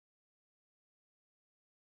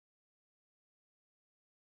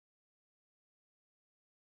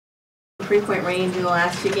three-point range in the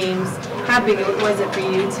last two games. How big was it for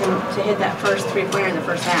you to hit that first three-pointer in the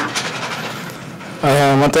first half?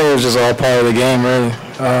 I think it was just all part of the game, really.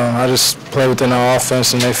 I just played within our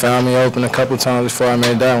offense, and they found me open a couple of times before I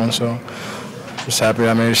made that one. So just happy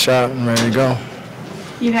I made a shot and ready to go.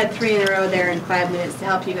 You had 3 in a row there in 5 minutes to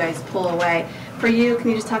help you guys pull away. For you, can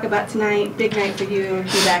you just talk about tonight? Big night for you to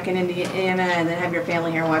be back in Indiana and then have your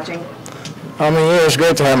family here watching. I mean, yeah, it's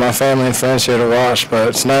great to have my family and friends here to watch,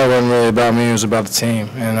 but tonight wasn't really about me, it was about the team.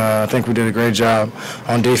 And I think we did a great job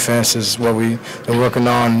on defense is what we've been working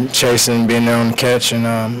on, chasing, being there on the catch, and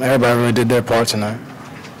everybody really did their part tonight.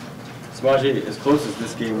 Semaj, as close as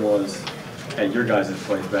this game was at your guys'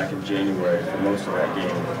 place back in January for most of that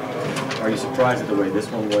game, are you surprised at the way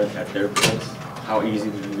this one went at their place? How easy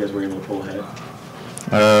you guys were able to pull ahead?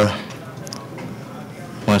 I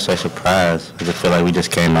wouldn't say surprised. I just feel like we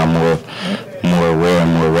just came out more aware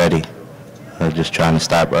and more ready. Just trying to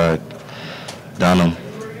stop Dunham.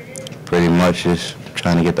 Pretty much just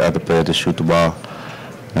trying to get the other player to shoot the ball.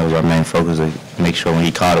 That was our main focus, to make sure when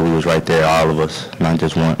he caught it, we was right there, all of us, not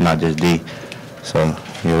just one, not just D. So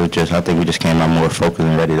yeah, it was just, I think we just came out more focused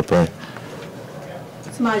and ready to play.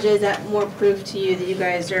 Semaj, is that more proof to you that you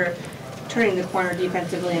guys are turning the corner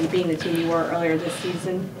defensively and being the team you were earlier this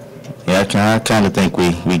season? Yeah, I kind of think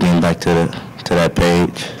we getting back to that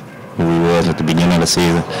page where we was at the beginning of the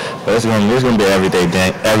season. But it's gonna be an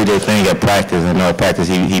everyday thing at practice. I know at practice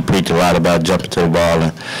he preached a lot about jumping to the ball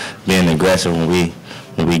and being aggressive when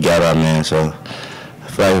we got our man. So I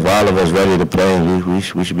feel like if all of us ready to play, we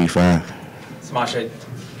should be fine. Semaj,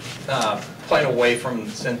 playing away from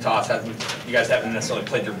Cintas, you guys haven't necessarily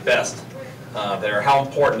played your best there. How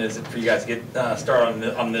important is it for you guys to get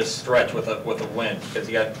started on this stretch with a win? Because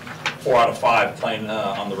you got 4 out of 5 playing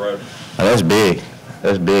on the road. That's big.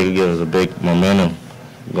 That's big. It gives us a big momentum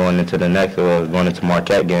going into the next, going into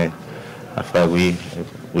Marquette game. I feel like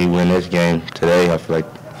if we win this game today, I feel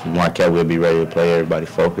like Marquette will be ready to play. Everybody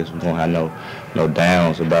focused. We won't have no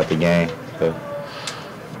downs about the game. So.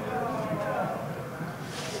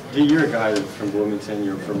 You're a guy from Bloomington.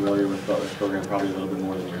 You're familiar with Butler's program probably a little bit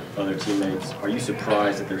more than your other teammates. Are you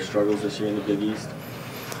surprised at their struggles this year in the Big East?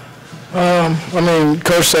 I mean,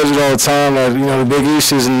 Coach says it all the time that, the Big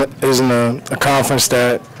East isn't a conference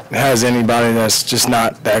that has anybody that's just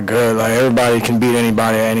not that good. Like, everybody can beat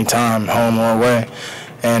anybody at any time, home or away.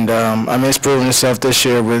 And, I mean, it's proven itself this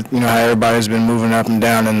year with, how everybody's been moving up and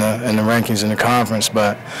down in the rankings in the conference.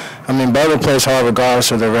 But, I mean, Butler plays hard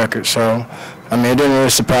regardless of their record. So, I mean, it didn't really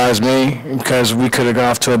surprise me because we could have got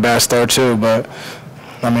off to a bad start too. But,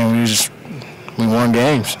 I mean, we won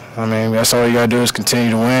games. I mean, that's all you got to do is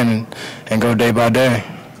continue to win and go day by day.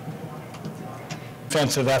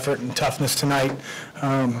 Defensive effort and toughness tonight.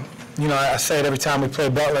 I say it every time we play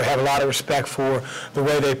Butler, I have a lot of respect for the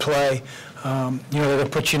way they play. They're going to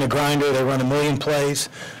put you in a grinder. They run a million plays.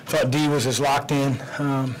 Thought D was as locked in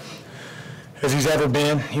as he's ever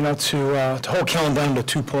been, to hold Kellen down to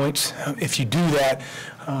 2 points. If you do that,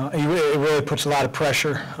 it really puts a lot of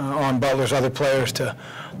pressure on Butler's other players to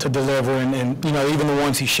deliver, and even the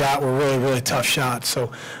ones he shot were really, really tough shots.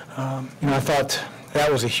 So, I thought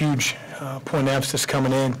that was a huge point of emphasis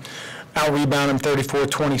coming in. Out-rebound him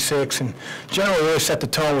 34-26, and generally really set the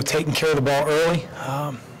tone with taking care of the ball early.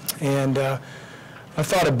 I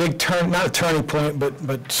thought a big not a turning point,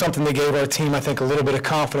 but something that gave our team, I think, a little bit of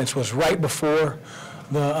confidence was right before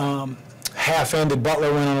the half ended.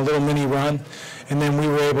 Butler went on a little mini run, and then we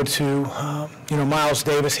were able to, Miles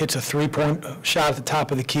Davis hits a three-point shot at the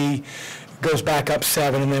top of the key, goes back up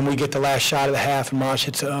 7, and then we get the last shot of the half, and Mosh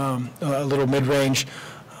hits a little mid-range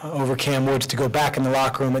over Cam Woods to go back in the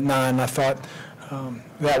locker room at 9. And I thought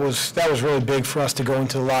that was really big for us to go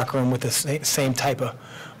into the locker room with the same type of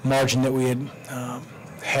margin that we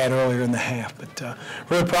had earlier in the half. But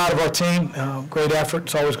really proud of our team. Great effort.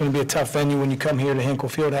 It's always going to be a tough venue when you come here to Hinkle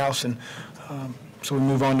Fieldhouse, and so we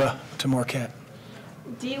move on to Marquette.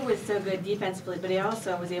 D was so good defensively, but he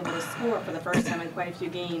also was able to score for the first time in quite a few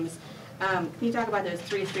games. Can you talk about those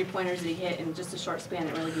 3 three-pointers that he hit in just a short span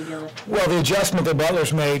that really gave you a lift? Well, the adjustment that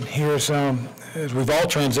Butler's made here is we've all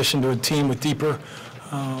transitioned to a team with deeper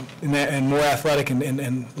and more athletic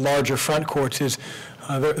and larger front courts is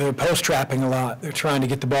they're post-trapping a lot. They're trying to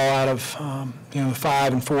get the ball out of the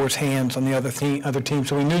 5 and 4's hands on the other team.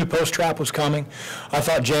 So we knew the post-trap was coming. I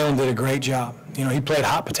thought Jalen did a great job. He played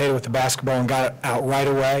hot potato with the basketball and got it out right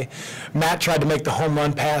away. Matt tried to make the home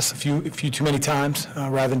run pass a few too many times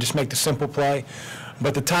rather than just make the simple play.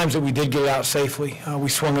 But the times that we did get it out safely, we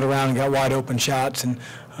swung it around and got wide open shots, and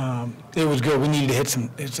it was good. We needed to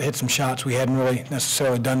hit some shots. We hadn't really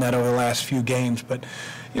necessarily done that over the last few games. But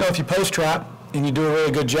if you post trap, and you do a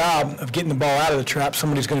really good job of getting the ball out of the trap,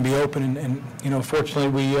 somebody's going to be open, and you know, fortunately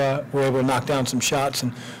we were able to knock down some shots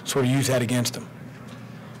and sort of use that against them.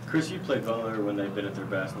 Chris, you played Butler when they've been at their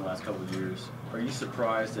best in the last couple of years. Are you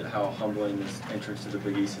surprised at how humbling this entrance to the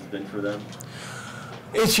Big East has been for them?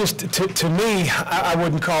 It's just, to me, I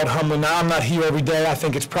wouldn't call it humbling. Now, I'm not here every day. I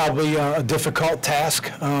think it's probably a difficult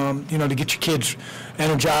task, you know, to get your kids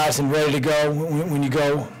energized and ready to go when you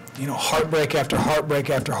go, you know, heartbreak after heartbreak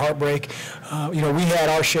after heartbreak. You know, we had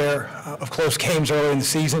our share of close games early in the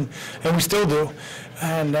season, and we still do.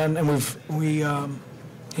 And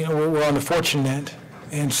you know, we're on the fortunate end.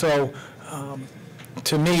 And so,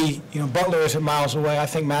 to me, you know, Butler isn't miles away. I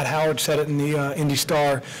think Matt Howard said it in the Indy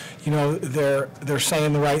Star. You know, they're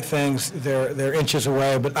saying the right things. They're inches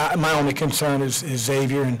away. But my only concern is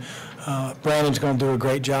Xavier, and Brandon's going to do a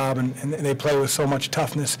great job. And they play with so much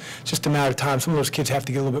toughness. It's just a matter of time. Some of those kids have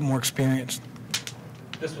to get a little bit more experience.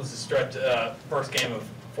 This was the stretch, first game of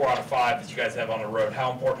 4 out of 5 that you guys have on the road.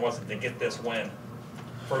 How important was it to get this win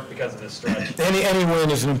because of this stretch? Any win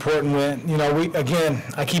is an important win. You know, again,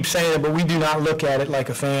 I keep saying it, but we do not look at it like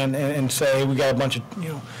a fan and say we got a bunch of, you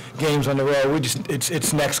know, games on the road. We just,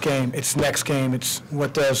 it's next game. It's next game. It's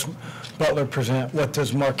what does Butler present? What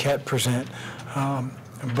does Marquette present? You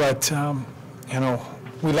know,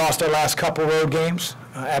 we lost our last couple road games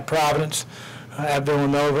at Providence, at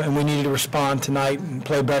Villanova, and we needed to respond tonight and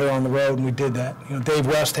play better on the road, and we did that. You know, Dave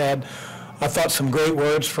West had, I thought, some great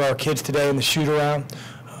words for our kids today in the shoot-around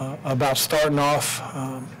about starting off,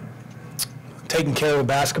 taking care of the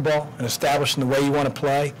basketball and establishing the way you want to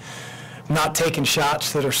play, not taking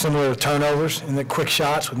shots that are similar to turnovers and the quick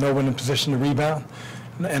shots with no one in position to rebound.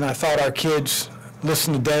 And I thought our kids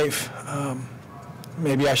listened to Dave.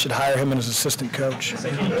 Maybe I should hire him as assistant coach. So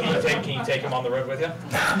can you take him on the road with you?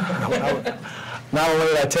 Not only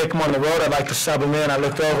did I take him on the road, I'd like to sub him in. I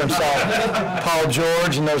looked over and saw Paul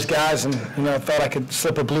George and those guys, and you know, thought I could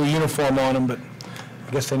slip a blue uniform on them, but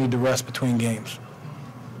I guess they need to rest between games.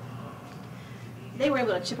 They were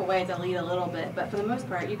able to chip away at the lead a little bit, but for the most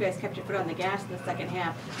part, you guys kept your foot on the gas in the second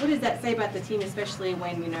half. What does that say about the team, especially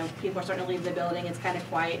when, you know, people are starting to leave the building, it's kind of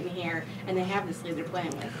quiet in here, and they have this lead they're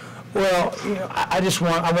playing with? Well, you know, I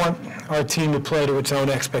want our team to play to its own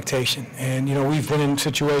expectation. And, you know, we've been in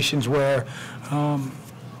situations where,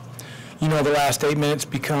 you know, the last 8 minutes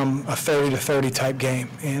become a 30-30 type game.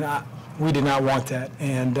 And we did not want that.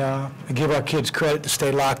 And I give our kids credit to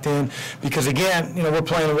stay locked in because, again, you know, we're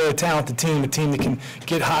playing a really talented team, a team that can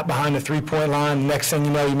get hot behind the three-point line. The next thing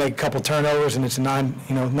you know, you make a couple turnovers and it's a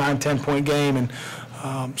 9-10-point game. And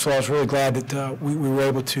so I was really glad that we were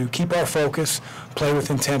able to keep our focus, play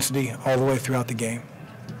with intensity all the way throughout the game.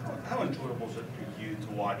 How enjoyable is it for you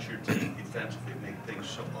to watch your team defensively make things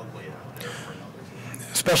so ugly out there for another team?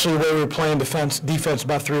 Especially the way we were playing defense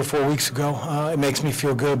about 3 or 4 weeks ago. It makes me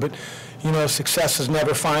feel good. But, you know, success is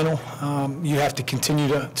never final. You have to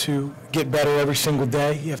continue to get better every single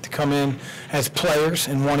day. You have to come in as players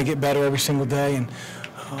and want to get better every single day. And,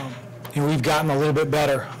 you know, we've gotten a little bit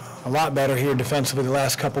better. A lot better here defensively the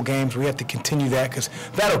last couple games. We have to continue that because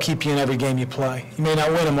that'll keep you in every game you play. You may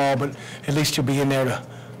not win them all, but at least you'll be in there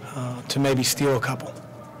to maybe steal a couple.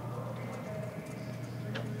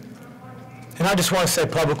 And I just want to say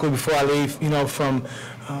publicly before I leave, you know, from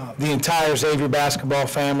the entire Xavier basketball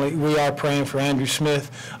family, we are praying for Andrew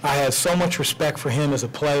Smith. I had so much respect for him as a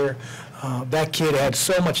player. That kid had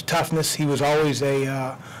so much toughness. He was always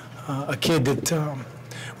a kid that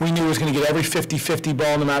we knew was going to get every 50-50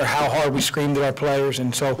 ball no matter how hard we screamed at our players.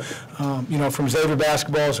 And so, you know, from Xavier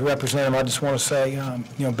basketball as a representative, I just want to say,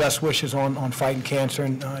 you know, best wishes on fighting cancer,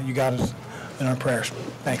 and you got us in our prayers.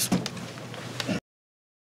 Thanks.